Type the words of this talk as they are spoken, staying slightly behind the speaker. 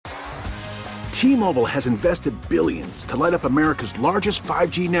T-Mobile has invested billions to light up America's largest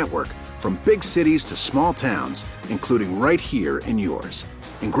 5G network, from big cities to small towns, including right here in yours.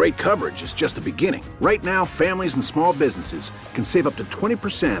 And great coverage is just the beginning. Right now, families and small businesses can save up to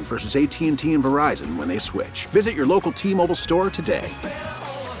 20% versus AT&T and Verizon when they switch. Visit your local T-Mobile store today.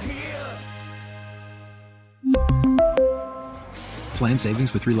 Plan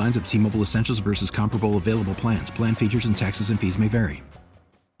savings with 3 lines of T-Mobile Essentials versus comparable available plans. Plan features and taxes and fees may vary.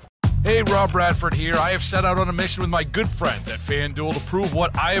 Hey, Rob Bradford here. I have set out on a mission with my good friends at FanDuel to prove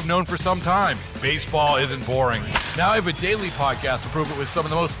what I have known for some time. Baseball isn't boring. Now I have a daily podcast to prove it with some of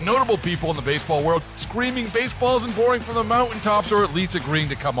the most notable people in the baseball world, screaming baseball isn't boring from the mountaintops, or at least agreeing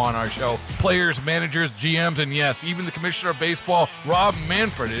to come on our show. Players, managers, GMs, and yes, even the commissioner of baseball, Rob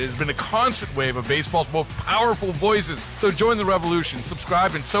Manfred. It has been a constant wave of baseball's most powerful voices. So join the revolution.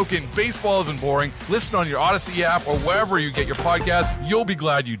 Subscribe and soak in Baseball Isn't Boring. Listen on your Odyssey app or wherever you get your podcast. You'll be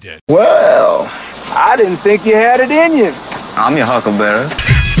glad you did. Well, I didn't think you had it in you. I'm your huckleberry.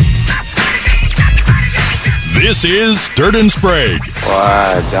 This is Dirt and Sprague.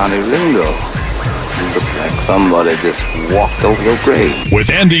 Why, Johnny Ringo, you look like somebody just walked over your grave.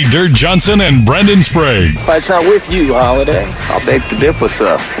 With Andy Dirt Johnson and Brendan Sprague. Fight's not with you, Holiday. I beg to differ,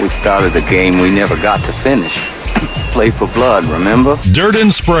 sir. We started a game we never got to finish. Play for blood, remember? Dirt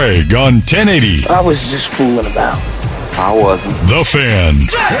and Sprague on 1080. I was just fooling about. I wasn't. The Fan.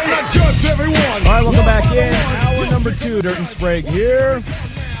 All right, welcome back in. Hour number 2, Dirt and Sprague here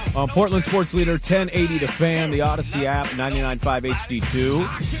on Portland Sports Leader 1080 The Fan, the Odyssey app, 99.5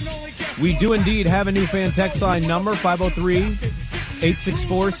 HD2. We do indeed have a new fan text line number,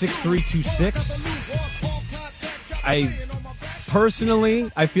 503-864-6326.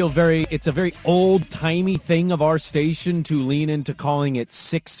 Personally, I feel it's a very old-timey thing of our station to lean into calling it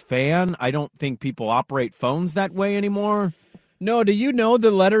 6 Fan. I don't think people operate phones that way anymore. No, do you know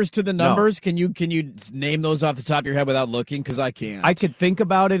the letters to the numbers? No. Can you name those off the top of your head without looking? Because I can't. I could think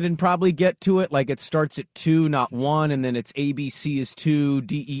about it and probably get to it. Like it starts at 2, not 1, and then it's ABC is 2,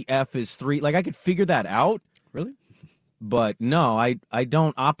 DEF is 3. Like I could figure that out. Really? But no, I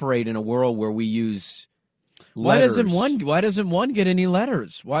don't operate in a world where we use letters. Why doesn't one get any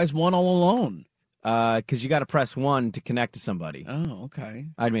letters? Why is one all alone? Because you got to press 1 to connect to somebody. Oh, okay.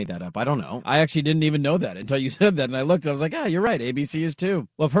 I made that up. I don't know. I actually didn't even know that until you said that, and I looked. I was like, "Yeah, you're right. ABC is 2."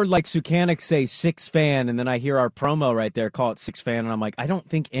 Well, I've heard like Sukanik say 6 Fan, and then I hear our promo right there call it 6 Fan, and I'm like, I don't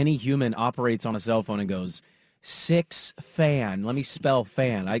think any human operates on a cell phone and goes 6 Fan. Let me spell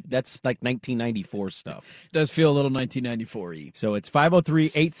fan. That's like 1994 stuff. It does feel a little 1994-y. So it's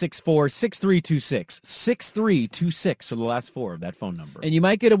 503-864-6326. 6326 are the last 4 of that phone number. And you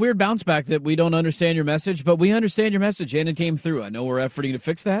might get a weird bounce back that we don't understand your message, but we understand your message, and it came through. I know we're efforting to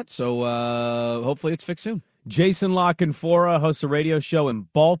fix that, so hopefully it's fixed soon. Jason La Canfora hosts a radio show in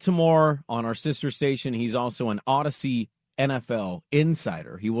Baltimore on our sister station. He's also an Odyssey NFL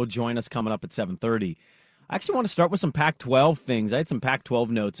insider. He will join us coming up at 7:30. I actually want to start with some Pac-12 things. I had some Pac-12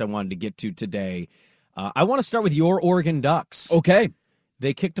 notes I wanted to get to today. I want to start with your Oregon Ducks. Okay.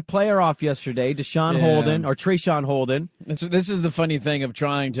 They kicked a player off yesterday, Trayshawn Holden. This is the funny thing of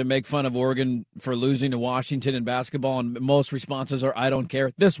trying to make fun of Oregon for losing to Washington in basketball, and most responses are, I don't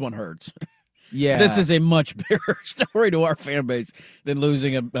care. This one hurts. Yeah. This is a much bigger story to our fan base than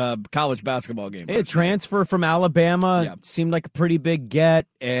losing a college basketball game. A transfer from Alabama seemed like a pretty big get,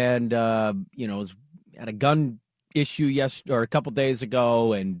 and, was had a gun issue a couple days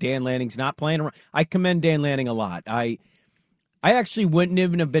ago, and Dan Lanning's not playing around. I commend Dan Lanning a lot. I actually wouldn't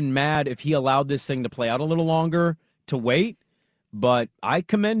even have been mad if he allowed this thing to play out a little longer to wait, but I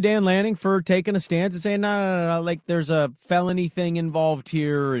commend Dan Lanning for taking a stance and saying, no, like there's a felony thing involved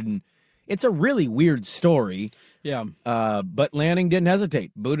here, and it's a really weird story. Yeah. But Lanning didn't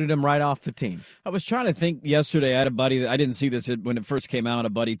hesitate. Booted him right off the team. I was trying to think yesterday. I had a buddy, I didn't see this when it first came out. A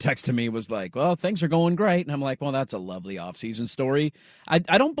buddy texted me, was like, well, things are going great. And I'm like, well, that's a lovely offseason story. I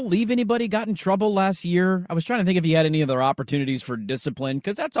don't believe anybody got in trouble last year. I was trying to think if he had any other opportunities for discipline,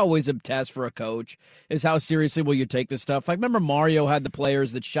 because that's always a test for a coach, is how seriously will you take this stuff. I remember Mario had the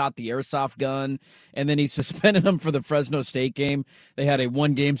players that shot the airsoft gun, and then he suspended them for the Fresno State game. They had a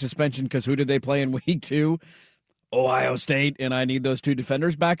 1-game suspension because who did they play in week 2? Ohio State, and I need those 2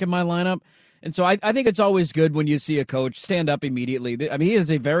 defenders back in my lineup. And so I think it's always good when you see a coach stand up immediately. I mean, he is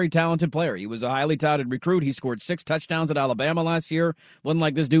a very talented player. He was a highly touted recruit. He scored 6 touchdowns at Alabama last year. Wasn't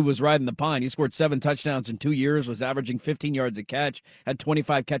like this dude was riding the pine. He scored 7 touchdowns in 2 years, was averaging 15 yards a catch, had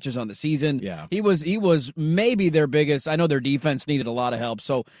 25 catches on the season. Yeah. He was maybe their biggest. I know their defense needed a lot of help,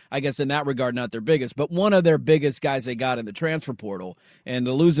 so I guess in that regard, not their biggest, but one of their biggest guys they got in the transfer portal. And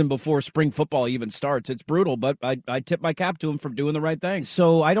to lose him before spring football even starts, it's brutal, but I tip my cap to him for doing the right thing.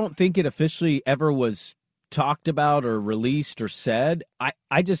 So I don't think it officially actually ever was talked about or released or said. I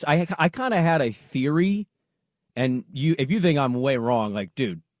kind of had a theory, and if you think I'm way wrong, like,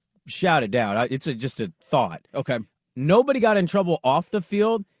 dude, shout it down. It's just a thought. Okay. Nobody got in trouble off the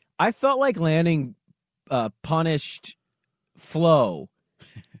field. I felt like Lanning punished Flo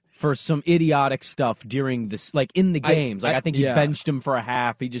for some idiotic stuff during this, like in the games. I think he benched him for a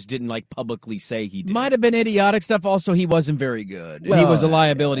half. He just didn't publicly say he did. Might have been idiotic stuff. Also, he wasn't very good. Well, he was a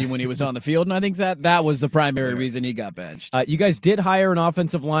liability when he was on the field, and I think that was the primary reason he got benched. You guys did hire an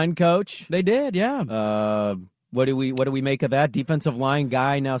offensive line coach. They did, yeah. What do we make of that? Defensive line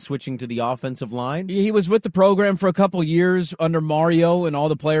guy now switching to the offensive line? He was with the program for a couple years under Mario, and all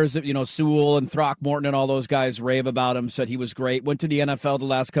the players that, Sewell and Throckmorton and all those guys rave about him, said he was great. Went to the NFL the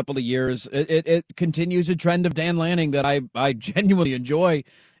last couple of years. It continues a trend of Dan Lanning that I genuinely enjoy,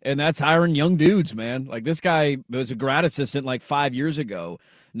 and that's hiring young dudes, man. Like, this guy was a grad assistant 5 years ago.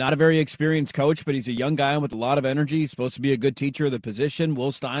 Not a very experienced coach, but he's a young guy with a lot of energy. He's supposed to be a good teacher of the position.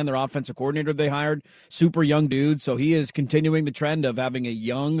 Will Stein, their offensive coordinator they hired, super young dude. So he is continuing the trend of having a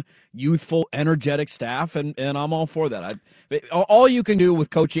young, youthful, energetic staff, and I'm all for that. All you can do with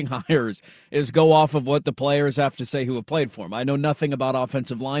coaching hires is go off of what the players have to say who have played for him. I know nothing about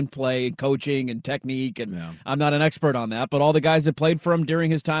offensive line play and coaching and technique, and I'm not an expert on that, but all the guys that played for him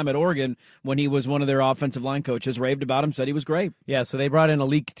during his time at Oregon when he was one of their offensive line coaches raved about him, said he was great. Yeah, so they brought in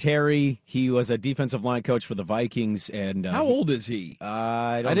Alik Terry. He was a defensive line coach for the Vikings. And how old is he?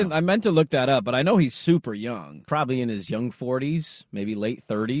 I don't know. I meant to look that up, but I know he's super young. Probably in his young 40s, maybe late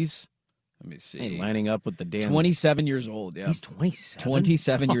 30s. Let me see. Lining up with the damn 27 years old. Yeah, he's 27.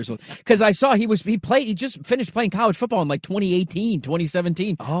 27 years old. Because I saw he just finished playing college football in 2018,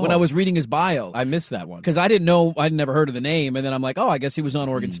 2017 when I was reading his bio. I missed that one because I didn't know. I'd never heard of the name, and then I'm like, I guess he was on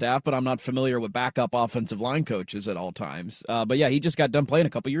Oregon staff, but I'm not familiar with backup offensive line coaches at all times. But yeah, he just got done playing a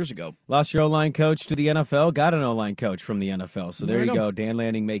couple years ago. Lost your O-line coach to the NFL. Got an O-line coach from the NFL. So there you go. Dan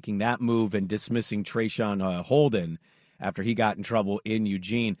Lanning making that move and dismissing Trayshawn Holden after he got in trouble in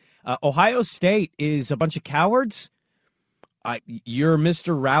Eugene. Ohio State is a bunch of cowards. You're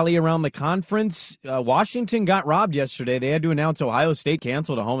Mr. Rally around the conference. Washington got robbed yesterday. They had to announce Ohio State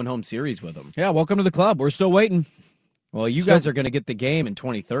canceled a home-and-home series with them. Yeah, welcome to the club. We're still waiting. Well, you guys are going to get the game in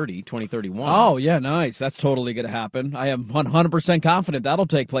 2030, 2031. Oh, yeah, nice. That's totally going to happen. I am 100% confident that'll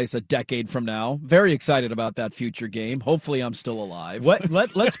take place a decade from now. Very excited about that future game. Hopefully I'm still alive.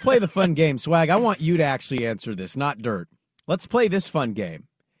 Let's play the fun game. Swag, I want you to actually answer this, not Dirt. Let's play this fun game.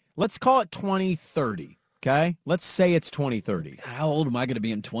 Let's call it 2030, okay? Let's say it's 2030. God, how old am I going to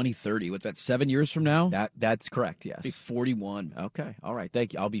be in 2030? What's that, 7 years from now? That's correct, yes. I'll be 41. Okay, all right,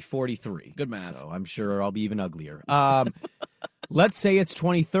 thank you. I'll be 43. Good math. So I'm sure I'll be even uglier. Let's say it's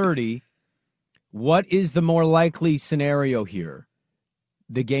 2030. What is the more likely scenario here?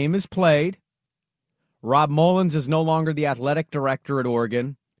 The game is played. Rob Mullins is no longer the athletic director at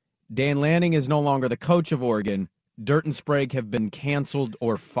Oregon. Dan Lanning is no longer the coach of Oregon. Dirt and Sprague have been canceled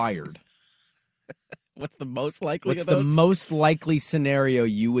or fired. What's the most likely? What's the most likely scenario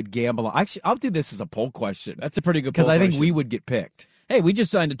you would gamble on? Actually, I'll do this as a poll question. That's a pretty good poll question. Because I think we would get picked. Hey, we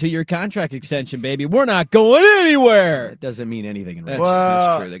just signed a 2-year contract extension, baby. We're not going anywhere. It doesn't mean anything in reality.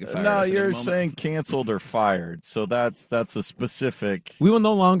 That's true. They can fire us you're saying canceled or fired, so that's a specific. We will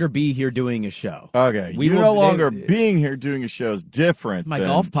no longer be here doing a show. Okay, we no longer being here doing a show is different. My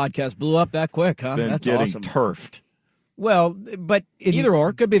golf podcast blew up that quick, huh? That's getting awesome. Turfed. Well, but either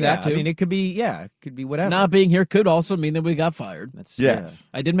or could be that too. I mean, it could be it could be whatever. Not being here could also mean that we got fired. Yes. Yeah.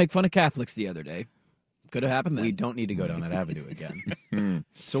 I did make fun of Catholics the other day. Could have happened then. We don't need to go down that avenue again.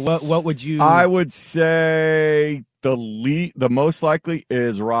 So what would you? I would say the most likely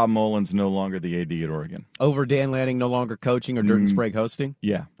is Rob Mullins no longer the AD at Oregon. Over Dan Lanning no longer coaching or Dirt and Sprague hosting?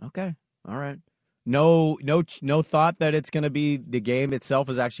 Yeah. Okay. All right. No thought that it's going to be the game itself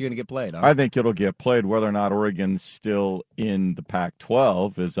is actually going to get played. Huh? I think it'll get played. Whether or not Oregon's still in the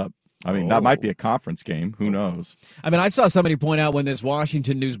Pac-12 is up. I mean, that might be a conference game. Who knows? I mean, I saw somebody point out when this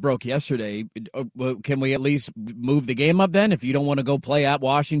Washington news broke yesterday, can we at least move the game up then? If you don't want to go play at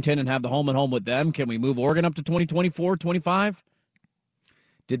Washington and have the home-and-home with them, can we move Oregon up to 2024, 25?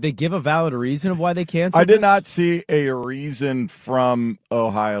 Did they give a valid reason of why they canceled I did not see a reason from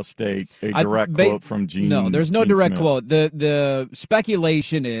Ohio State, a direct quote from Gene. No, there's no direct Smith. quote. The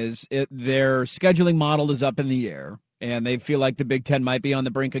speculation is their scheduling model is up in the air. And they feel like the Big Ten might be on the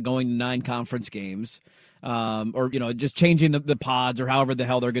brink of going to 9 conference games, or just changing the pods or however the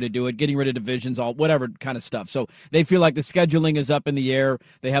hell they're going to do it, getting rid of divisions, whatever kind of stuff. So they feel like the scheduling is up in the air.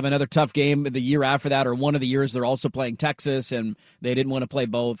 They have another tough game the year after that, or one of the years they're also playing Texas, and they didn't want to play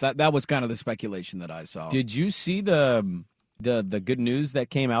both. That was kind of the speculation that I saw. Did you see the The good news that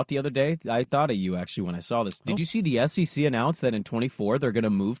came out the other day, I thought of you actually when I saw this. Did you see the SEC announce that in 24 they're going to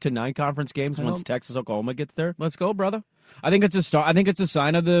move to 9 conference games once Texas Oklahoma gets there? Let's go, brother. I think it's a start. I think it's a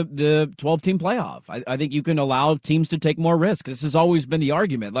sign of the 12-team playoff. I think you can allow teams to take more risks. This has always been the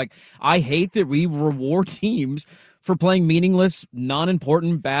argument. Like, I hate that we reward teams for playing meaningless,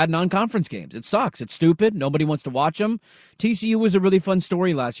 non-important, bad non-conference games. It sucks. It's stupid. Nobody wants to watch them. TCU was a really fun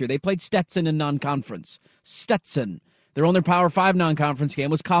story last year. They played Stetson in non-conference. Stetson. Their only Power 5 non-conference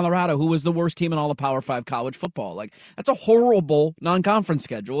game was Colorado, who was the worst team in all of Power 5 college football. Like, that's a horrible non-conference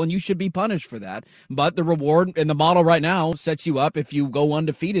schedule, and you should be punished for that. But the reward and the model right now sets you up. If you go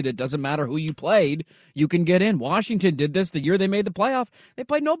undefeated, it doesn't matter who you played, you can get in. Washington did this the year they made the playoff. They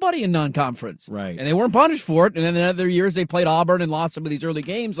played nobody in non-conference. Right. And they weren't punished for it. And then in other years, they played Auburn and lost some of these early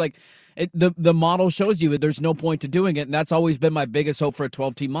games. Like, the model shows you there's no point to doing it, and that's always been my biggest hope for a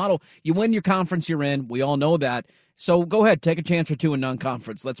 12-team model. You win your conference you're in. We all know that. So go ahead, take a chance or two in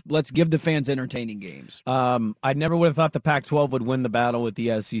non-conference. Let's give the fans entertaining games. I never would have thought the Pac-12 would win the battle with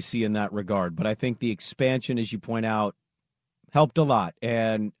the SEC in that regard, but I think the expansion, as you point out, helped a lot.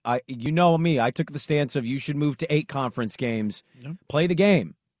 And you know me, I took the stance of you should move to 8 conference games. Yep. Play the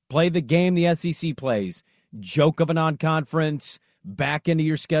game the SEC plays. Joke of a non-conference, back into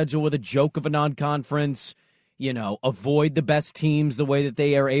your schedule with a joke of a non-conference. Avoid the best teams the way that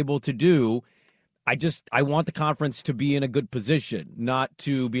they are able to do. I want the conference to be in a good position, not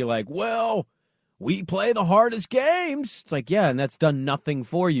to be like, well, we play the hardest games. It's like, yeah, and that's done nothing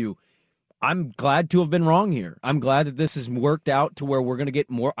for you. I'm glad to have been wrong here. I'm glad that this has worked out to where we're going to get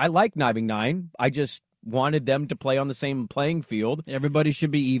more. I like having 9. I just wanted them to play on the same playing field. Everybody should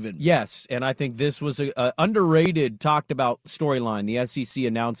be even. Yes, and I think this was a underrated, talked about storyline. The SEC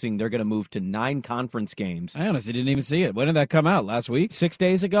announcing they're going to move to 9 conference games. I honestly didn't even see it. When did that come out? Last week? 6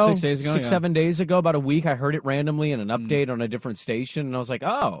 days ago? 6 days ago, 7 days ago, about a week. I heard it randomly in an update on a different station, and I was like,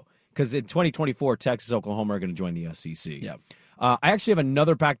 oh, because in 2024, Texas, Oklahoma are going to join the SEC. Yeah. I actually have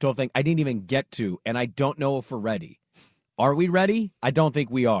another Pac-12 thing I didn't even get to, and I don't know if we're ready. Are we ready? I don't think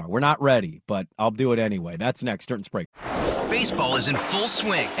we are. We're not ready, but I'll do it anyway. That's next. Dirt and Sprague. Baseball is in full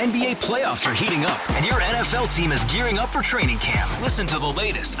swing. NBA playoffs are heating up, and your NFL team is gearing up for training camp. Listen to the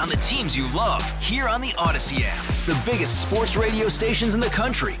latest on the teams you love here on the Odyssey app. The biggest sports radio stations in the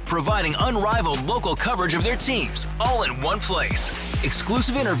country, providing unrivaled local coverage of their teams, all in one place.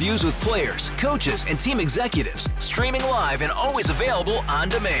 Exclusive interviews with players, coaches, and team executives, streaming live and always available on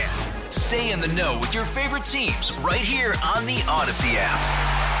demand. Stay in the know with your favorite teams right here on the Odyssey app.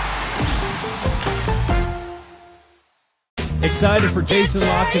 Excited for Jason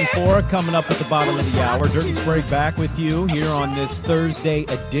La Canfora coming up at the bottom of the hour. Dirt and Sprague back with you here on this Thursday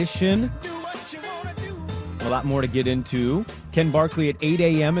edition. A lot more to get into. Ken Barkley at 8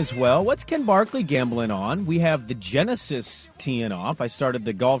 a.m. as well. What's Ken Barkley gambling on? We have the Genesis teeing off. I started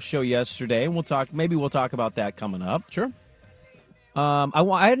the golf show yesterday, and we'll talk about that coming up. Sure.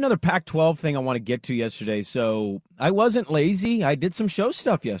 I had another Pac-12 thing I want to get to yesterday, so I wasn't lazy. I did some show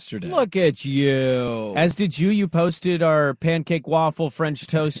stuff yesterday. Look at you. As did you. You posted our pancake waffle French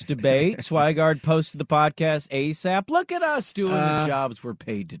toast debate. Swigard posted the podcast ASAP. Look at us doing the jobs we're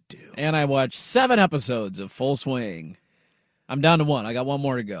paid to do. And I watched 7 episodes of Full Swing. I'm down to 1. I got 1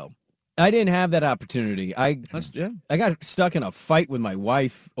 more to go. I didn't have that opportunity. I got stuck in a fight with my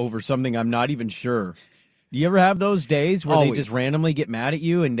wife over something I'm not even sure. Do you ever have those days where they just randomly get mad at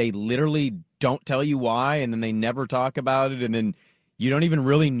you and they literally don't tell you why, and then they never talk about it, and then you don't even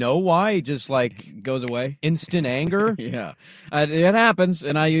really know why? It just like goes away. Instant anger. Yeah, it happens,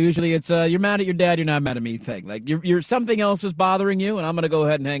 and I usually it's you're mad at your dad, you're not mad at me thing. Like you're something else is bothering you, and I'm gonna go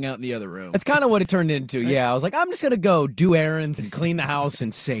ahead and hang out in the other room. That's kind of what it turned into. Yeah, I was like, I'm just gonna go do errands and clean the house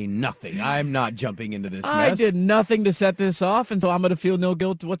and say nothing. I'm not jumping into this mess. I did nothing to set this off, and so I'm gonna feel no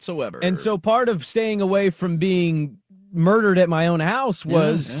guilt whatsoever. And so part of staying away from being murdered at my own house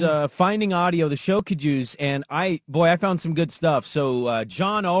was finding audio the show could use, and I found some good stuff. So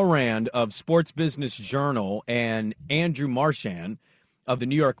John Orand of Sports Business Journal and Andrew Marchand of the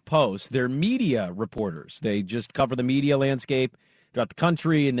New York Post, they're media reporters. They just cover the media landscape throughout the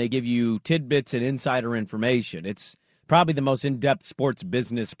country, and they give you tidbits and insider information. It's probably the most in-depth sports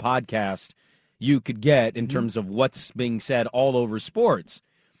business podcast you could get in terms of what's being said all over sports.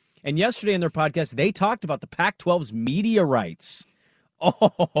 And yesterday in their podcast, they talked about the Pac-12's media rights.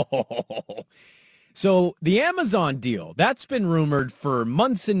 Oh, so the Amazon deal, that's been rumored for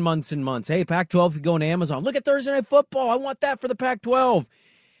months and months and months. Hey, Pac-12 could go on Amazon. Look at Thursday Night Football. I want that for the Pac-12.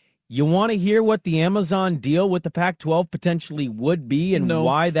 You want to hear what the Amazon deal with the Pac-12 potentially would be and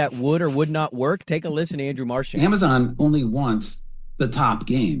why that would or would not work? Take a listen to Andrew Marchand. Amazon only wants the top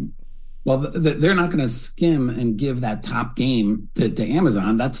game. Well, they're not going to skim and give that top game to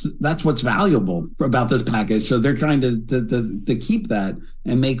Amazon. That's what's valuable about this package. So they're trying to keep that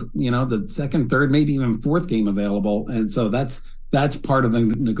and make, the second, third, maybe even fourth game available. And so that's part of the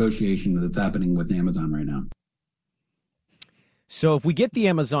negotiation that's happening with Amazon right now. So if we get the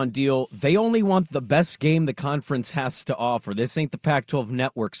Amazon deal, they only want the best game the conference has to offer. This ain't the Pac-12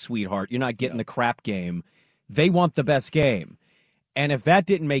 network, sweetheart. You're not getting the crap game. They want the best game. And if that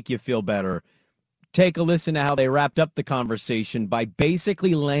didn't make you feel better, take a listen to how they wrapped up the conversation by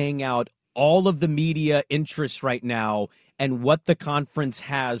basically laying out all of the media interests right now and what the conference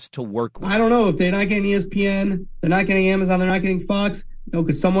has to work with. I don't know. If they're not getting ESPN, they're not getting Amazon, they're not getting Fox,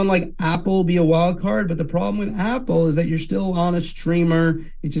 could someone like Apple be a wild card? But the problem with Apple is that you're still on a streamer.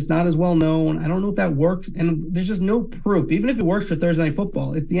 It's just not as well known. I don't know if that works. And there's just no proof. Even if it works for Thursday Night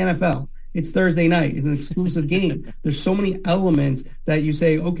Football, it's the NFL. It's Thursday night. It's an exclusive game. There's so many elements that you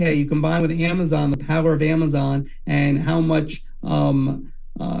say, okay, you combine with Amazon, the power of Amazon, and how much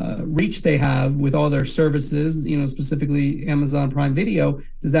reach they have with all their services, specifically Amazon Prime Video.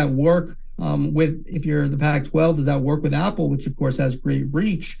 Does that work if you're the Pac-12? Does that work with Apple, which of course has great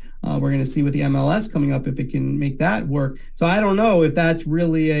reach? We're going to see with the MLS coming up if it can make that work. So I don't know if that's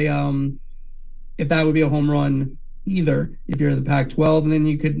really if that would be a home run either if you're the Pac-12, and then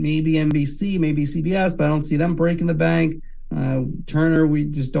you could maybe NBC, maybe CBS, but I don't see them breaking the bank. Turner, we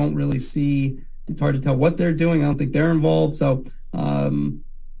just don't really see. It's hard to tell what they're doing. I don't think they're involved. So I don't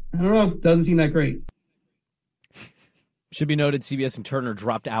know. Doesn't seem that great. Should be noted, CBS and Turner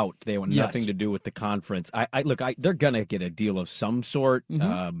dropped out. They want nothing to do with the conference. They're going to get a deal of some sort.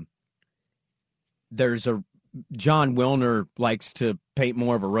 Mm-hmm. John Wilner likes to paint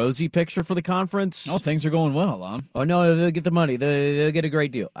more of a rosy picture for the conference. Oh, things are going well, Lon. Oh, no, they'll get the money. They'll get a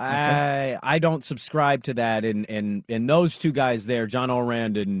great deal. Okay. I don't subscribe to that. And those two guys there, John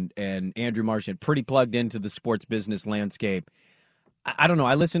Orand and Andrew Marchand, pretty plugged into the sports business landscape. I don't know.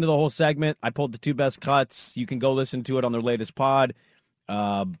 I listened to the whole segment. I pulled the two best cuts. You can go listen to it on their latest pod.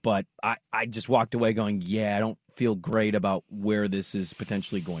 But I just walked away going, I don't feel great about where this is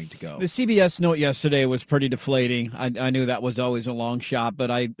potentially going to go. The CBS note yesterday was pretty deflating. I knew that was always a long shot,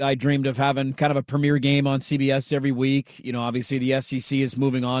 but I dreamed of having kind of a premier game on CBS every week. Obviously the SEC is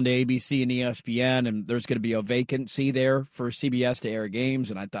moving on to ABC and ESPN, and there's going to be a vacancy there for CBS to air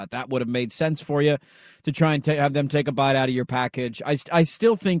games, and I thought that would have made sense for you to try and have them take a bite out of your package. I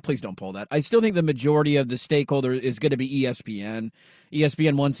still think, please don't pull that, I still think the majority of the stakeholder is going to be ESPN.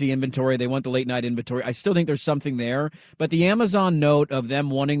 ESPN wants the inventory. They want the late-night inventory. I still think there's something there. But the Amazon note of them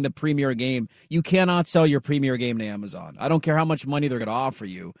wanting the premier game, you cannot sell your premier game to Amazon. I don't care how much money they're going to offer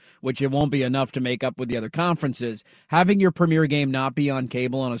you, which it won't be enough to make up with the other conferences. Having your premier game not be on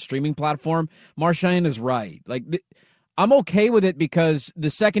cable on a streaming platform, Marchand is right. I'm okay with it because the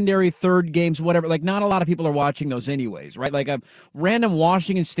secondary, third games, whatever, not a lot of people are watching those anyways, right? Like a random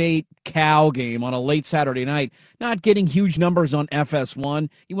Washington State Cal game on a late Saturday night, not getting huge numbers on FS1.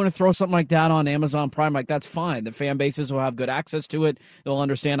 You want to throw something like that on Amazon Prime, that's fine. The fan bases will have good access to it. They'll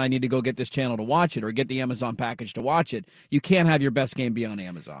understand I need to go get this channel to watch it or get the Amazon package to watch it. You can't have your best game be on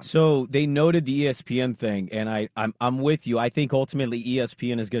Amazon. So they noted the ESPN thing, and I'm with you. I think ultimately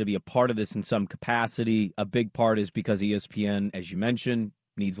ESPN is going to be a part of this in some capacity. A big part is because ESPN, as you mentioned,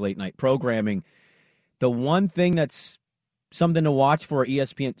 needs late-night programming. The one thing that's something to watch for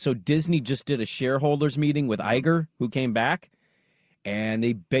ESPN, so Disney just did a shareholders meeting with Iger, who came back, and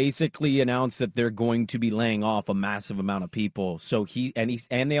they basically announced that they're going to be laying off a massive amount of people. So they have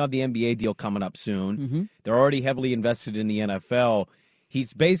the NBA deal coming up soon. Mm-hmm. They're already heavily invested in the NFL.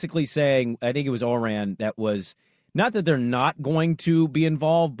 He's basically saying, I think it was Oran, that was not that they're not going to be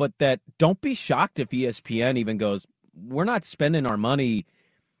involved, but that don't be shocked if ESPN even goes, we're not spending our money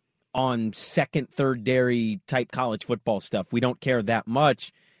on second, third dairy type college football stuff. We don't care that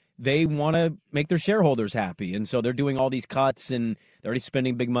much. They want to make their shareholders happy. And so they're doing all these cuts and they're already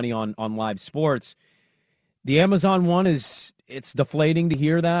spending big money on live sports. The Amazon one it's deflating to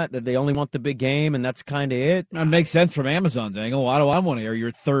hear that they only want the big game, and that's kind of it. It makes sense from Amazon's angle. Why do I want to air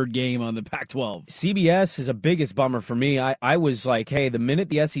your third game on the Pac-12? CBS is a biggest bummer for me. I was like, hey, the minute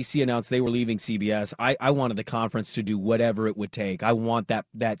the SEC announced they were leaving CBS, I wanted the conference to do whatever it would take. I want that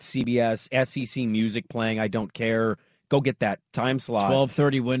CBS, SEC music playing. I don't care. Go get that time slot.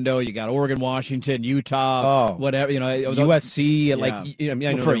 12:30 window. You got Oregon, Washington, Utah, whatever. USC, yeah. I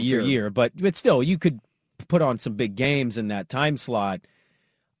know for a year, but still, you could put on some big games in that time slot.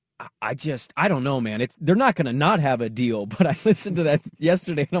 I don't know, man. They're not going to not have a deal, but I listened to that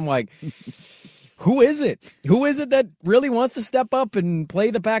yesterday and I'm like, who is it? Who is it that really wants to step up and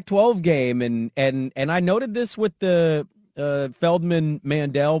play the Pac-12 game? And I noted this with the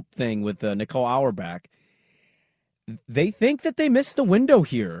Feldman-Mandel thing with Nicole Auerbach, they think that they missed the window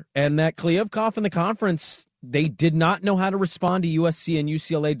here and that Kliavkoff in the conference, they did not know how to respond to USC and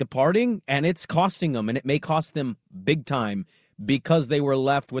UCLA departing, and it's costing them, and it may cost them big time because they were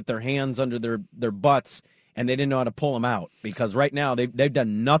left with their hands under their butts and they didn't know how to pull them out. Because right now they've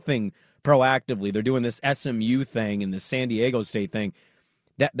done nothing proactively. They're doing this SMU thing and the San Diego State thing.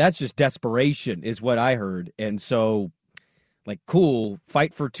 That's just desperation is what I heard. And so, like, cool,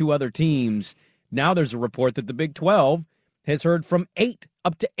 fight for two other teams. Now there's a report that the Big 12 has heard from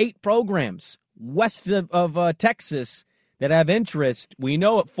up to eight programs west of Texas that have interest. We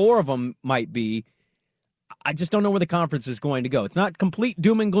know what four of them might be. I just don't know where the conference is going to go. It's not complete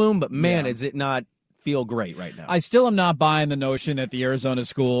doom and gloom, but, man, is it not feel great right now. I still am not buying the notion that the Arizona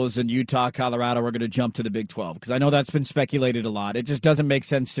schools and Utah, Colorado are going to jump to the Big 12 because I know that's been speculated a lot. It just doesn't make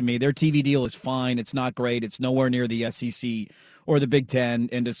sense to me. Their TV deal is fine. It's not great. It's nowhere near the SEC or the Big Ten,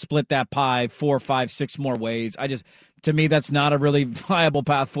 and to split that pie 4, 5, 6 more ways, to me, that's not a really viable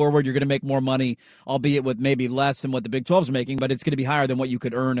path forward. You're going to make more money, albeit with maybe less than what the Big 12 is making, but it's going to be higher than what you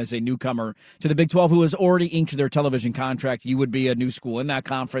could earn as a newcomer to the Big 12 who has already inked their television contract. You would be a new school in that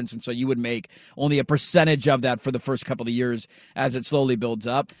conference, and so you would make only a percentage of that for the first couple of years as it slowly builds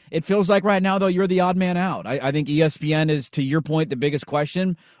up. It feels like right now, though, you're the odd man out. I think ESPN is, to your point, the biggest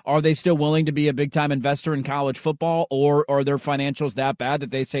question. Are they still willing to be a big-time investor in college football, or are their financials that bad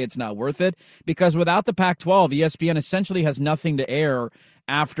that they say it's not worth it? Because without the Pac-12, ESPN essentially has nothing to air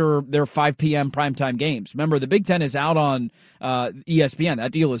after their 5 p.m. primetime games. Remember, the Big Ten is out on ESPN.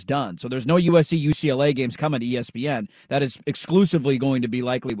 That deal is done. So there's no USC, UCLA games coming to ESPN. That is exclusively going to be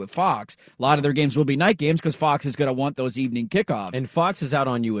likely with Fox. A lot of their games will be night games because Fox is going to want those evening kickoffs. And Fox is out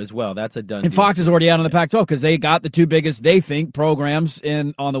on you as well. That's a done And deal. Fox is already out on the Pac-12 because they got the two biggest, they think, programs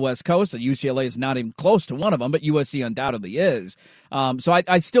on the West Coast. UCLA is not even close to one of them, but USC undoubtedly is. So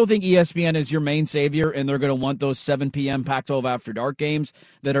I still think ESPN is your main savior, and they're going to want those 7 p.m. Pac-12 After Dark games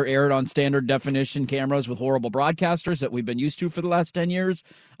that are aired on standard definition cameras with horrible broadcasters that we've been used to for the last 10 years.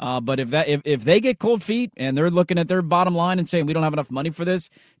 But if they get cold feet and they're looking at their bottom line and saying we don't have enough money for this,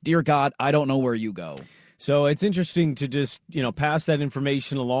 dear God, I don't know where you go. So it's interesting to just, pass that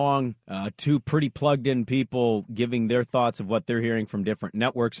information along to pretty plugged-in people giving their thoughts of what they're hearing from different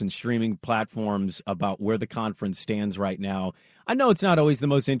networks and streaming platforms about where the conference stands right now. I know it's not always the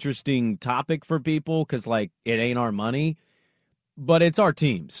most interesting topic for people because, it ain't our money, but it's our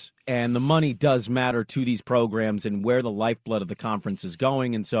teams. And the money does matter to these programs and where the lifeblood of the conference is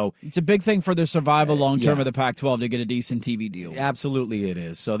going. And so it's a big thing for their survival long-term of the Pac-12 to get a decent TV deal. Absolutely it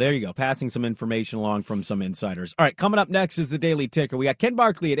is. So there you go, passing some information along from some insiders. All right, coming up next is the Daily Ticker. We got Ken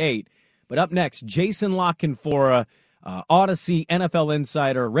Barkley at 8, but up next, Jason La Canfora, Odyssey NFL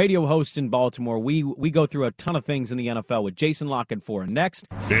insider, radio host in Baltimore. We go through a ton of things in the NFL with Jason La Canfora. Next.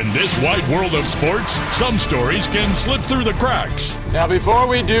 In this wide world of sports, some stories can slip through the cracks. Now, before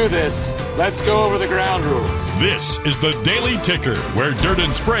we do this, let's go over the ground rules. This is the Daily Ticker, where Dirt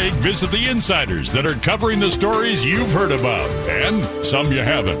and Sprague visit the insiders that are covering the stories you've heard about, and some you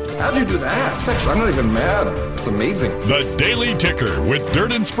haven't. How'd you do that? Actually, I'm not even mad. It's amazing. The Daily Ticker with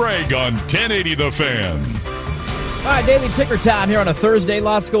Dirt and Sprague on 1080 The Fan. All right, Daily Ticker time here on a Thursday.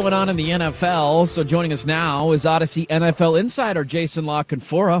 Lots going on in the NFL. So joining us now is Odyssey NFL insider Jason La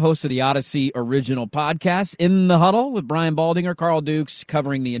Canfora, host of the Odyssey original podcast, In the Huddle, with Brian Baldinger, Carl Dukes,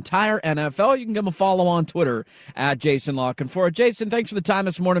 covering the entire NFL. You can give him a follow on Twitter at Jason La Canfora. Jason, thanks for the time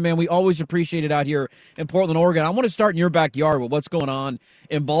this morning, man. We always appreciate it out here in Portland, Oregon. I want to start in your backyard with what's going on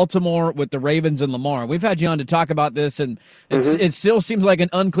in Baltimore with the Ravens and Lamar. We've had you on to talk about this, and it still seems like an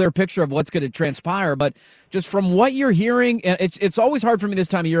unclear picture of what's going to transpire, but just from what you're hearing, it's always hard for me this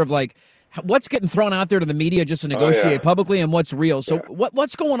time of year of what's getting thrown out there to the media just to negotiate publicly and what's real. So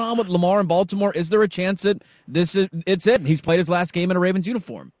what's going on with Lamar in Baltimore? Is there a chance that it's it? He's played his last game in a Ravens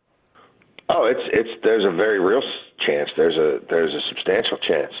uniform. Oh, there's a very real chance. There's a substantial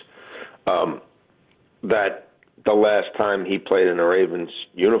chance that the last time he played in a Ravens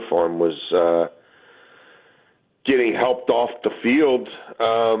uniform was getting helped off the field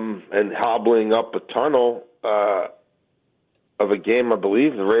and hobbling up a tunnel of a game. I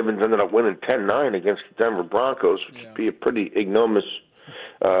believe the Ravens ended up winning 10-9 against the Denver Broncos, which would be a pretty ignominious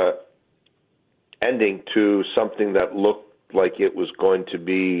ending to something that looked like it was going to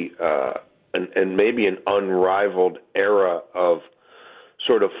be and maybe an unrivaled era of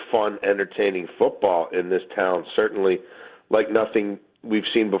sort of fun, entertaining football in this town. Certainly like nothing we've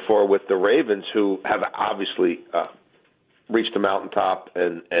seen before with the Ravens, who have obviously reached the mountaintop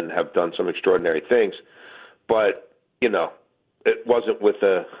and have done some extraordinary things. But, it wasn't with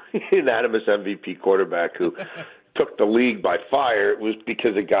a unanimous MVP quarterback who took the league by fire, it was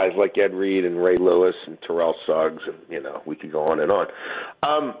because of guys like Ed Reed and Ray Lewis and Terrell Suggs, and we could go on and on.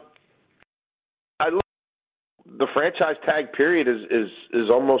 The franchise tag period is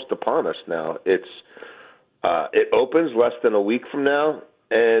almost upon us now. It opens less than a week from now,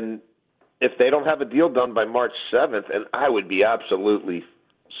 and if they don't have a deal done by March 7th, and I would be absolutely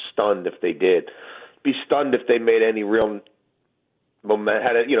stunned if they did, be stunned if they made any real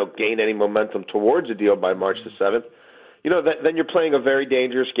gain any momentum towards a deal by March the 7th, then you're playing a very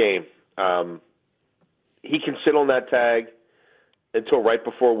dangerous game. He can sit on that tag until right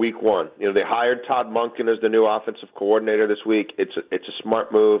before week 1. They hired Todd Monken as the new offensive coordinator this week. It's a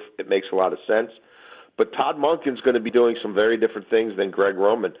smart move. It makes a lot of sense. But Todd Monken's going to be doing some very different things than Greg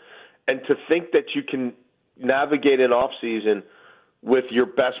Roman. And to think that you can navigate an offseason with your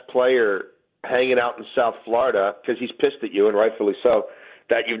best player hanging out in South Florida because he's pissed at you, and rightfully so,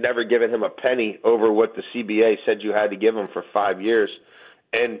 that you've never given him a penny over what the CBA said you had to give him for 5 years.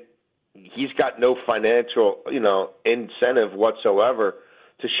 And he's got no financial, incentive whatsoever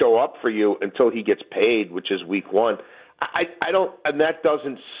to show up for you until he gets paid, which is week 1. I don't, and that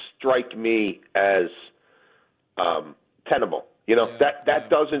doesn't strike me as tenable. That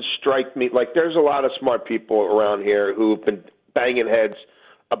doesn't strike me. Like, there's a lot of smart people around here who've been banging heads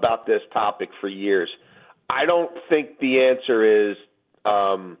about this topic for years. I don't think the answer is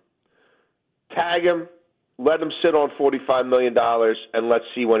tag him, let him sit on $45 million, and let's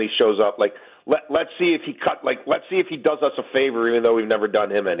see when he shows up. Like, let's see if he does us a favor, even though we've never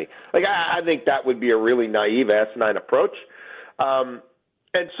done him any. Like, I think that would be a really naive, asinine approach. And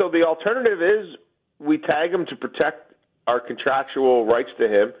so the alternative is we tag him to protect our contractual rights to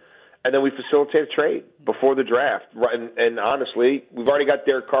him, and then we facilitate a trade before the draft. And honestly, we've already got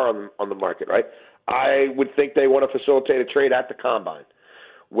Derek Carr on the market, right? I would think they want to facilitate a trade at the Combine,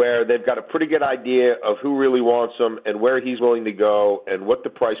 where they've got a pretty good idea of who really wants him and where he's willing to go and what the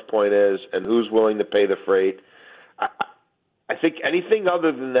price point is and who's willing to pay the freight. I think anything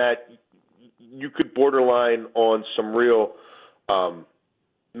other than that, you could borderline on some real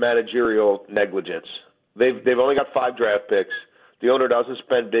managerial negligence. They've only got 5 draft picks. The owner doesn't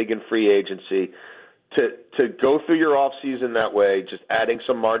spend big in free agency. To go through your offseason that way, just adding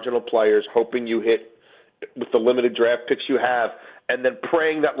some marginal players, hoping you hit with the limited draft picks you have, and then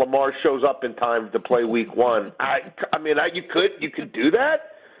praying that Lamar shows up in time to play week 1. You could do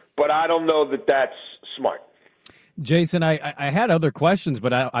that, but I don't know that that's smart. Jason, I had other questions,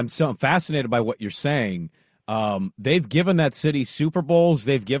 but I'm so fascinated by what you're saying. They've given that city Super Bowls.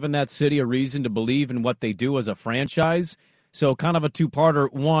 They've given that city a reason to believe in what they do as a franchise. So kind of a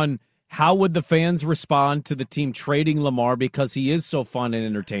two-parter. One, how would the fans respond to the team trading Lamar because he is so fun and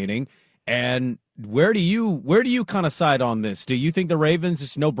entertaining? And where do you kind of side on this? Do you think the Ravens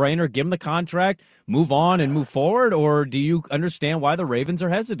is no-brainer, give him the contract, move on and move forward, or do you understand why the Ravens are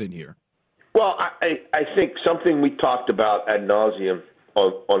hesitant here? Well, I think something we talked about ad nauseum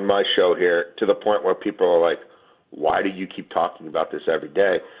on my show here, to the point where people are like, why do you keep talking about this every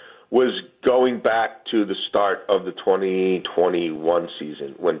day, was going back to the start of the 2021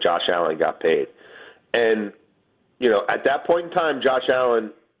 season when Josh Allen got paid. And, at that point in time, Josh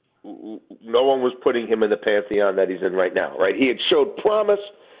Allen, no one was putting him in the pantheon that he's in right now, right? He had showed promise.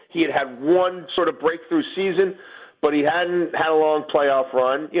 He had one sort of breakthrough season, but he hadn't had a long playoff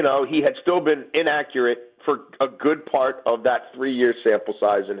run. He had still been inaccurate for a good part of that 3-year sample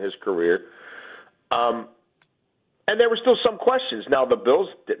size in his career. And there were still some questions. Now, the Bills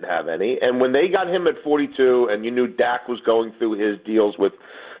didn't have any. And when they got him at 42 and you knew Dak was going through his deals with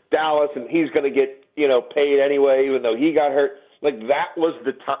Dallas and he's going to get, paid anyway, even though he got hurt, that was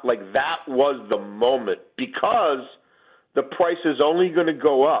the time, that was the moment, because the price is only going to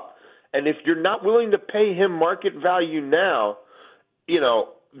go up. And if you're not willing to pay him market value now,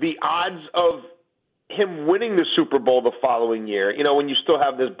 the odds of him winning the Super Bowl the following year, when you still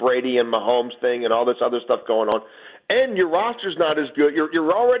have this Brady and Mahomes thing and all this other stuff going on, and your roster's not as good,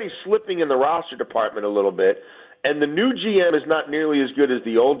 you're already slipping in the roster department a little bit, and the new GM is not nearly as good as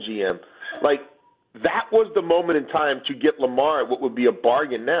the old GM. That was the moment in time to get Lamar at what would be a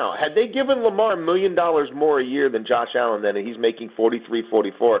bargain now. Had they given Lamar $1 million more a year than Josh Allen then, and he's making 43,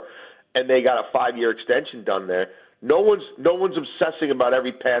 44, and they got a 5-year extension done there, no one's obsessing about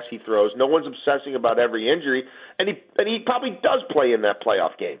every pass he throws. No one's obsessing about every injury, and he probably does play in that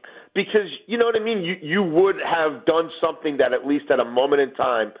playoff game, because you know what I mean. You would have done something that, at least at a moment in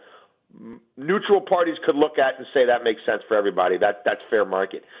time, neutral parties could look at and say that makes sense for everybody. That's fair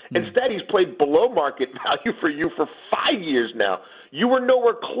market. Instead, he's played below market value for you for 5 years now. You were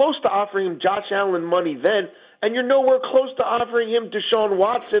nowhere close to offering him Josh Allen money then, and you're nowhere close to offering him Deshaun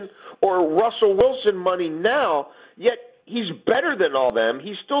Watson or Russell Wilson money now. yet he's better than all them.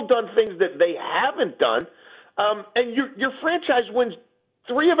 He's still done things that they haven't done. And your franchise wins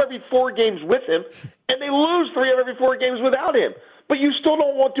 3 of every 4 games with him, and they lose 3 of every 4 games without him. But you still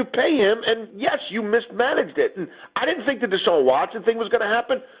don't want to pay him, and yes, you mismanaged it. And I didn't think the Deshaun Watson thing was going to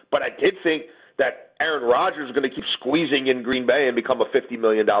happen, but I did think that Aaron Rodgers was going to keep squeezing in Green Bay and become a $50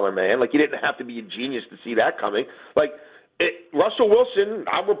 million man. Like, you didn't have to be a genius to see that coming. Like, Russell Wilson,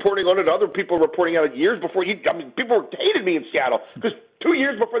 I'm reporting on it, other people are reporting on it years before people hated me in Seattle because 2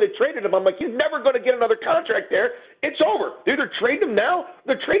 years before they traded him, I'm like, he's never going to get another contract there. It's over. They either trade him now,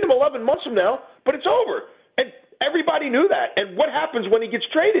 they're trading him 11 months from now, but it's over. And everybody knew that. And what happens when he gets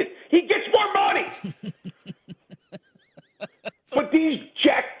traded? He gets more money. But these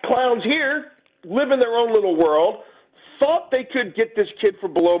jack clowns here live in their own little world, thought they could get this kid for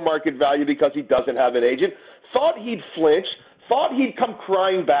below market value because he doesn't have an agent, thought he'd flinch, thought he'd come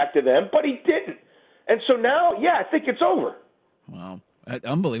crying back to them, but he didn't. And so now, yeah, I think it's over. Wow.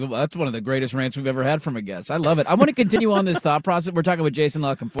 Unbelievable. That's one of the greatest rants we've ever had from a guest. I love it. I want to continue on this thought process. We're talking with Jason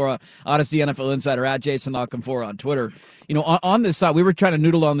La Canfora, Odyssey NFL Insider, at Jason La Canfora on Twitter. You know, on this thought, we were trying to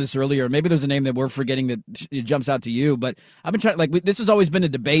noodle on this earlier. Maybe there's a name that we're forgetting that jumps out to you, but I've been trying, this has always been a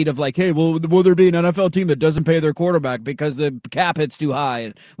debate of like, hey, will there be an NFL team that doesn't pay their quarterback because the cap hit's too high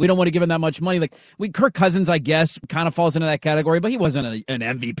and we don't want to give him that much money? Like, Kirk Cousins, I guess, kind of falls into that category, but he wasn't an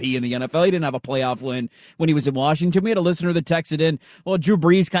MVP in the NFL. He didn't have a playoff win when he was in Washington. We had a listener that texted in, well, Drew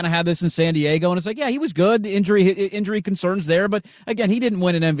Brees kind of had this in San Diego, and it's like, yeah, he was good. The injury concerns there, but again, he didn't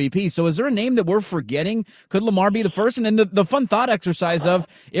win an MVP. So is there a name that we're forgetting? Could Lamar be the first? And then the fun thought exercise of,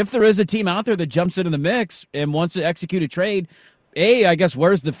 if there is a team out there that jumps into the mix and wants to execute a trade, A, I guess,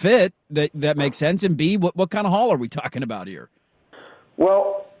 where's the fit that makes sense, and B, what kind of haul are we talking about here?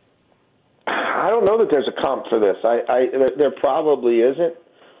 Well, I don't know that there's a comp for this. There probably isn't.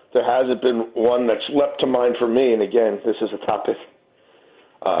 There hasn't been one that's leapt to mind for me, and again, this is a topic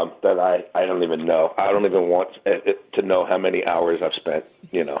that I don't even know. I don't even want to know how many hours I've spent,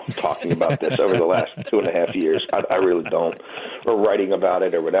 talking about this over the last 2.5 years. I really don't. Or writing about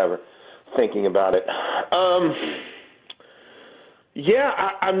it or whatever, thinking about it. I'm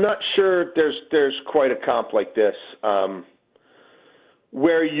not sure there's quite a comp like this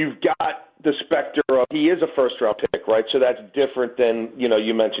where you've got the specter of, he is a first-round pick, right? So that's different than,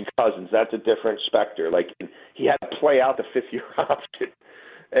 you mentioned Cousins. That's a different specter. Like, he had to play out the fifth-year option.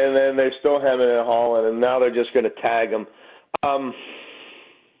 And then they still have it in Holland, and now they're just going to tag him.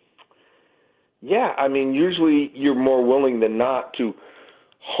 Usually you're more willing than not to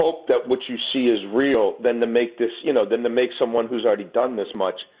hope that what you see is real than to make this, than to make someone who's already done this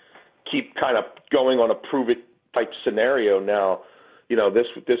much keep kind of going on a prove-it type scenario now.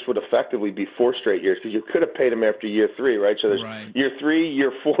 This would effectively be 4 straight years because you could have paid him after year 3, right? So there's year 3,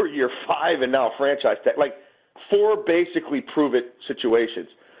 year 4, year 5, and now franchise tag. Like 4 basically prove-it situations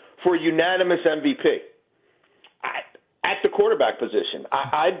for unanimous MVP at the quarterback position.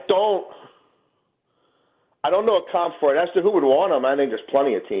 I don't know a comp for it. As to who would want him, I think there's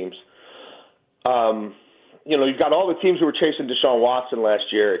plenty of teams. You've got all the teams who were chasing Deshaun Watson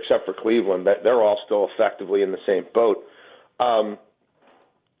last year, except for Cleveland. They're all still effectively in the same boat.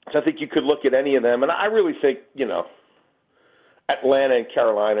 So I think you could look at any of them, and I really think, Atlanta and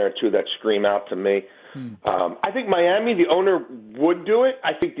Carolina are 2 that scream out to me. I think Miami, the owner, would do it.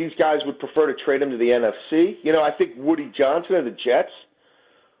 I think these guys would prefer to trade him to the NFC. I think Woody Johnson of the Jets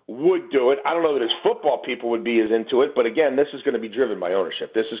would do it. I don't know that his football people would be as into it, but again, this is going to be driven by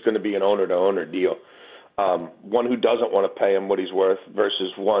ownership. This is going to be an owner-to-owner deal. One who doesn't want to pay him what he's worth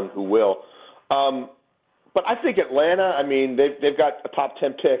versus one who will. But I think Atlanta, they've got a top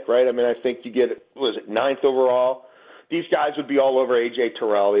 10 pick, right? I think you get, 9th overall. These guys would be all over A.J.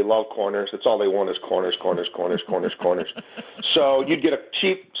 Terrell. They love corners. That's all they want is corners. So you'd get a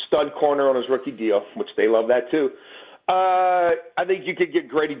cheap stud corner on his rookie deal, which they love that too. I think you could get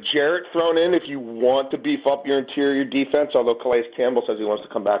Grady Jarrett thrown in if you want to beef up your interior defense, although Calais Campbell says he wants to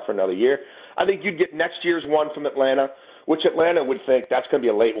come back for another year. I think you'd get next year's one from Atlanta, which Atlanta would think that's going to be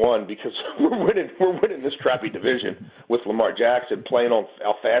a late one because we're winning this crappy division with Lamar Jackson playing on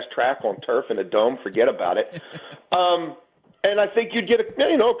a fast track on turf in a dome. Forget about it. And I think you'd get a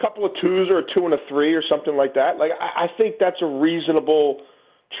couple of 2s or a 2 and a 3 or something like that. Like I think that's a reasonable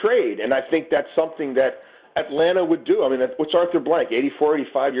trade, and I think that's something that Atlanta would do. What's Arthur Blank, 84,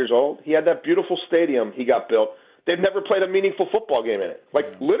 85 years old? He had that beautiful stadium he got built. They've never played a meaningful football game in it.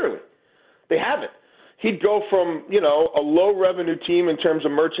 Like literally, they haven't. He'd go from, a low-revenue team in terms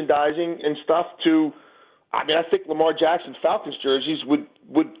of merchandising and stuff to, I think Lamar Jackson Falcons jerseys would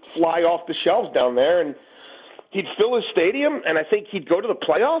fly off the shelves down there, and he'd fill his stadium, and I think he'd go to the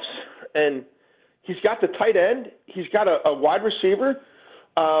playoffs, and He's got the tight end. He's got a wide receiver.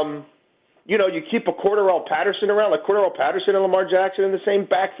 You keep a Cordarrelle Patterson around, like Cordarrelle Patterson and Lamar Jackson in the same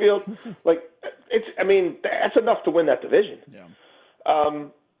backfield. That's enough to win that division. Yeah.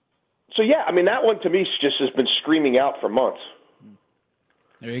 That one to me just has been screaming out for months.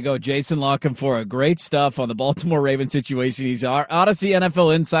 There you go, Jason La Canfora. Great stuff on the Baltimore Ravens situation. He's our Odyssey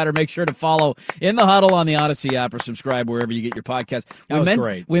NFL insider. Make sure to follow In the Huddle on the Odyssey app or subscribe wherever you get your podcast.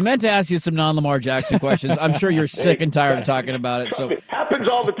 Great. We meant to ask you some non-Lamar Jackson questions. I'm sure you're sick and tired of talking about it. So it happens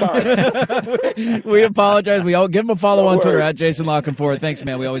all the time. we apologize. We all give him a follow on Twitter at Jason La Canfora. Thanks,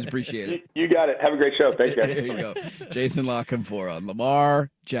 man. We always appreciate it. You got it. Have a great show. Thanks, guys. There you go, Jason La Canfora on Lamar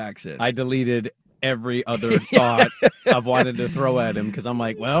Jackson. I deleted every other thought I've wanted to throw at him because I'm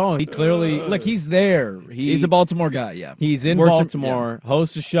like, well, he clearly he's there. He's a Baltimore guy. Yeah, he's in Baltimore.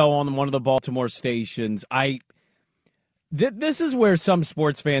 Hosts a show on one of the Baltimore stations. This is where some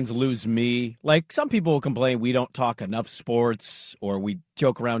sports fans lose me. Like, some people will complain we don't talk enough sports or we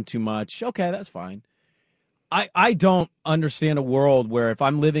joke around too much. Okay, that's fine. I don't understand a world where if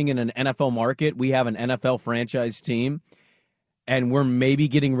I'm living in an NFL market, we have an NFL franchise team, and we're maybe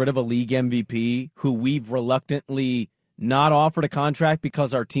getting rid of a league MVP who we've reluctantly not offered a contract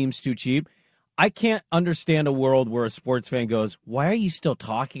because our team's too cheap. I can't understand a world where a sports fan goes, why are you still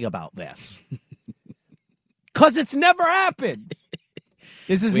talking about this? Because it's never happened.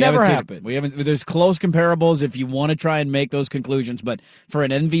 This has never happened. There's close comparables if you want to try and make those conclusions, but for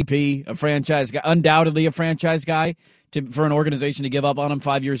an MVP, a franchise guy, undoubtedly a franchise guy, for an organization to give up on him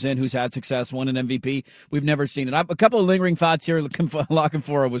 5 years in, who's had success, won an MVP, we've never seen it. A couple of lingering thoughts here. La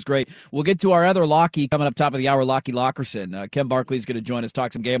Canfora was great. We'll get to our other Lockie coming up top of the hour, Lockie Lockerson. Ken Barkley's going to join us,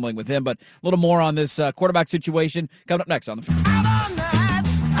 talk some gambling with him, but a little more on this quarterback situation coming up next on the Fan.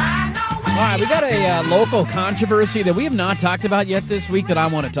 All right, we got a local controversy that we have not talked about yet this week that I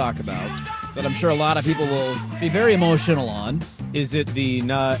want to talk about, that I'm sure a lot of people will be very emotional on. Is it the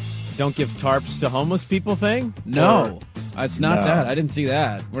don't give tarps to homeless people thing? No, it's not that. I didn't see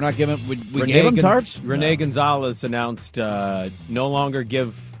that. We're not giving. We gave them tarps. Renee Gonzalez announced no longer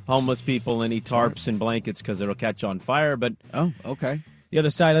give homeless people any tarps and blankets because it'll catch on fire. But okay. The other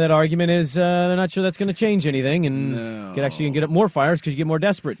side of that argument is they're not sure that's going to change anything, and could actually get up more fires because you get more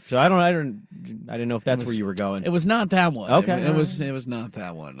desperate. So I didn't know if that's where you were going. It was not that one. Okay, it was not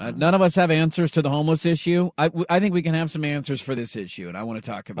that one. None of us have answers to the homeless issue. I think we can have some answers for this issue, and I want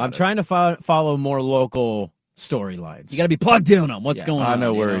to talk about it. I'm trying to follow more local storylines. You got to be plugged in on what's going on. I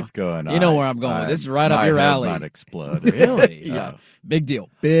know where he's going. You know where I'm going. This is right up your alley. Might explode. Really? Yeah. Big deal.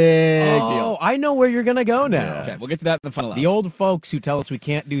 Big deal. I know where you're going to go now. Okay, we'll get to that in the final hour. The old folks who tell us we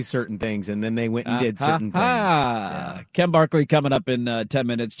can't do certain things, and then they went and did certain things. Yeah. Ken Barkley coming up in 10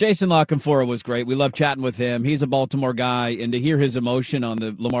 minutes. Jason La Canfora was great. We love chatting with him. He's a Baltimore guy, and to hear his emotion on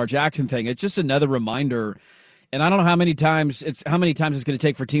the Lamar Jackson thing, it's just another reminder. And I don't know how many times it's going to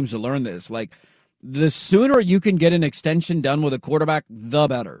take for teams to learn this. Like, the sooner you can get an extension done with a quarterback, the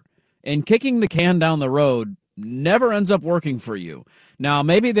better. And kicking the can down the road never ends up working for you. Now,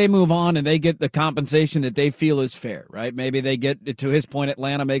 maybe they move on and they get the compensation that they feel is fair, right? Maybe they get, to his point,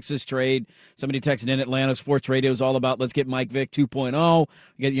 Atlanta makes this trade. Somebody texted in, Atlanta sports radio is all about, let's get Mike Vick 2.0,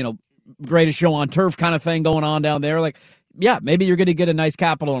 get, greatest show on turf kind of thing going on down there. Like, yeah, maybe you're going to get a nice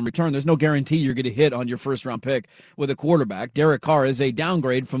capital in return. There's no guarantee you're going to hit on your first-round pick with a quarterback. Derek Carr is a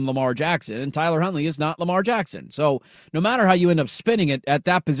downgrade from Lamar Jackson, and Tyler Huntley is not Lamar Jackson. So no matter how you end up spinning it, at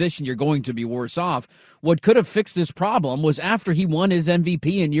that position, you're going to be worse off. What could have fixed this problem was after he won his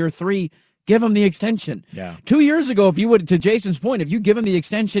MVP in year 3, give him the extension. Yeah. 2 years ago, if you would, to Jason's point, if you give him the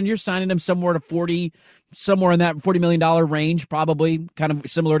extension, you're signing him somewhere in that $40 million range, probably kind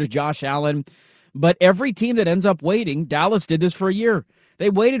of similar to Josh Allen. But every team that ends up waiting, Dallas did this for a year. They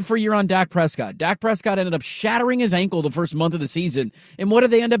waited for a year on Dak Prescott. Dak Prescott ended up shattering his ankle the first month of the season. And what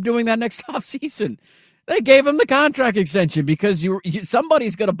did they end up doing that next offseason? They gave him the contract extension because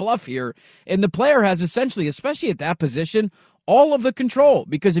somebody's going to bluff here. And the player has essentially, especially at that position, all of the control.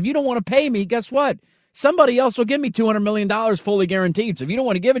 Because if you don't want to pay me, guess what? Somebody else will give me $200 million fully guaranteed. So if you don't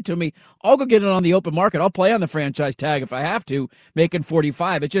want to give it to me, I'll go get it on the open market. I'll play on the franchise tag if I have to, making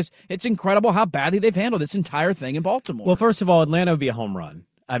 45. It's incredible how badly they've handled this entire thing in Baltimore. Well, first of all, Atlanta would be a home run.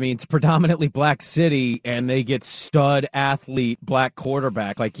 I mean, it's predominantly black city, and they get stud athlete black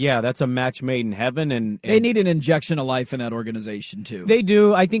quarterback. Like, yeah, that's a match made in heaven. And they need an injection of life in that organization, too. They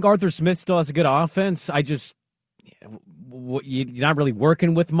do. I think Arthur Smith still has a good offense. You're not really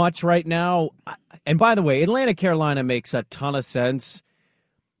working with much right now. And by the way, Atlanta, Carolina makes a ton of sense.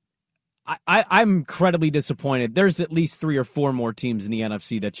 I'm incredibly disappointed. There's at least 3 or 4 more teams in the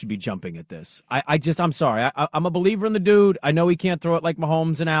NFC that should be jumping at this. I'm sorry. I'm a believer in the dude. I know he can't throw it like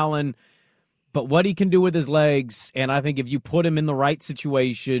Mahomes and Allen, but what he can do with his legs, and I think if you put him in the right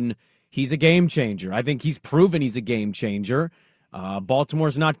situation, he's a game changer. I think he's proven he's a game changer.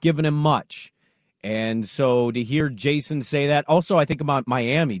 Baltimore's not giving him much. And so to hear Jason say that, also I think about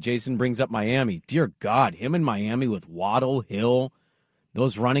Miami. Jason brings up Miami. Dear God, him in Miami with Waddle, Hill,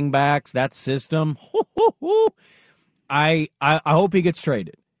 those running backs, that system. I hope he gets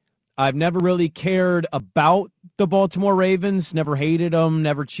traded. I've never really cared about the Baltimore Ravens, never hated them,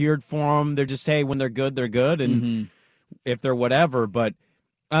 never cheered for them. They're just, hey, when they're good, they're good. And if they're whatever. But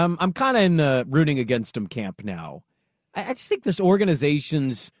I'm kind of in the rooting against them camp now. I just think this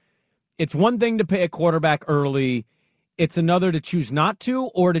organization's, it's one thing to pay a quarterback early. It's another to choose not to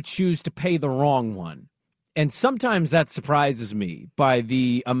or to choose to pay the wrong one. And sometimes that surprises me by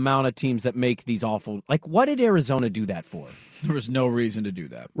the amount of teams that make these awful. Like, what did Arizona do that for? There was no reason to do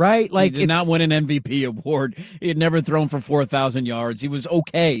that. Right? Like, he did not win an MVP award. He had never thrown for 4,000 yards. He was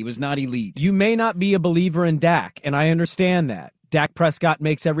okay. He was not elite. You may not be a believer in Dak, and I understand that. Dak Prescott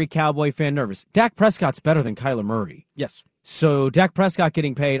makes every Cowboy fan nervous. Dak Prescott's better than Kyler Murray. Yes. So Dak Prescott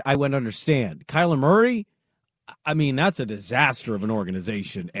getting paid, I wouldn't understand. Kyler Murray, I mean, that's a disaster of an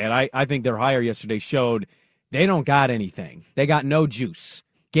organization. And I think their hire yesterday showed they don't got anything. They got no juice.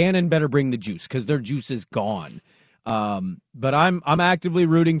 Gannon better bring the juice because their juice is gone. But I'm actively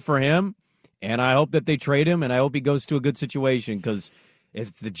rooting for him, and I hope that they trade him, and I hope he goes to a good situation because if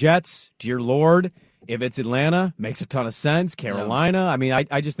it's the Jets, dear Lord. If it's Atlanta, makes a ton of sense. Carolina, I mean,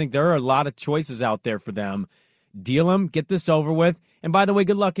 I just think there are a lot of choices out there for them. Deal them, get this over with. And by the way,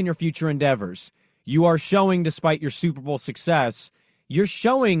 good luck in your future endeavors. You are showing, despite your Super Bowl success, you're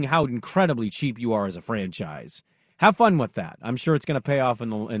showing how incredibly cheap you are as a franchise. Have fun with that. I'm sure it's going to pay off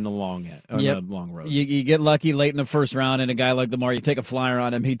in the long the long road. You get lucky late in the first round, and a guy like Lamar, you take a flyer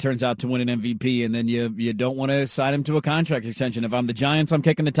on him, he turns out to win an MVP, and then you don't want to sign him to a contract extension. If I'm the Giants, I'm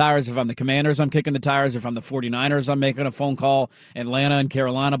kicking the tires. If I'm the Commanders, I'm kicking the tires. If I'm the 49ers, I'm making a phone call. Atlanta and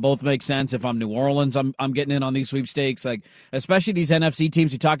Carolina both make sense. If I'm New Orleans, I'm getting in on these sweepstakes. Like, especially these NFC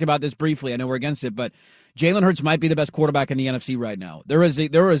teams. We talked about this briefly. I know we're against it, but Jalen Hurts might be the best quarterback in the NFC right now. There is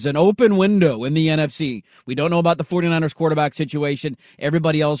an open window in the NFC. We don't know about the 49ers quarterback situation.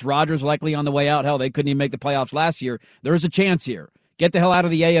 Everybody else, Rodgers likely on the way out. Hell, they couldn't even make the playoffs last year. There is a chance here. Get the hell out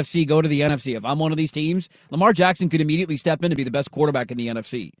of the AFC, go to the NFC. If I'm one of these teams, Lamar Jackson could immediately step in to be the best quarterback in the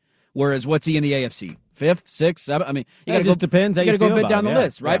NFC. Whereas what's he in the AFC? 5th, 6th, 7th? I mean, it just depends how you got to go a bit down the it,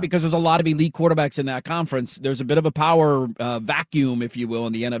 list, right? Because there's a lot of elite quarterbacks in that conference. There's a bit of a power vacuum, if you will,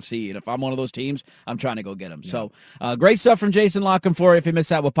 in the NFC. And if I'm one of those teams, I'm trying to go get them. So great stuff from Jason Lockenfor. If you missed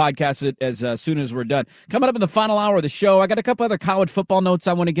that, we'll podcast it as soon as we're done. Coming up in the final hour of the show, I got a couple other college football notes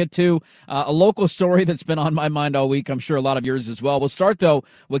I want to get to. A local story that's been on my mind all week. I'm sure a lot of yours as well. We'll start, though,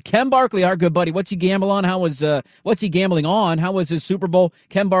 with Ken Barkley, our good buddy. What's he gambling on? What's he gambling on? How was his Super Bowl?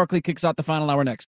 Ken Barkley kicks out the final hour next.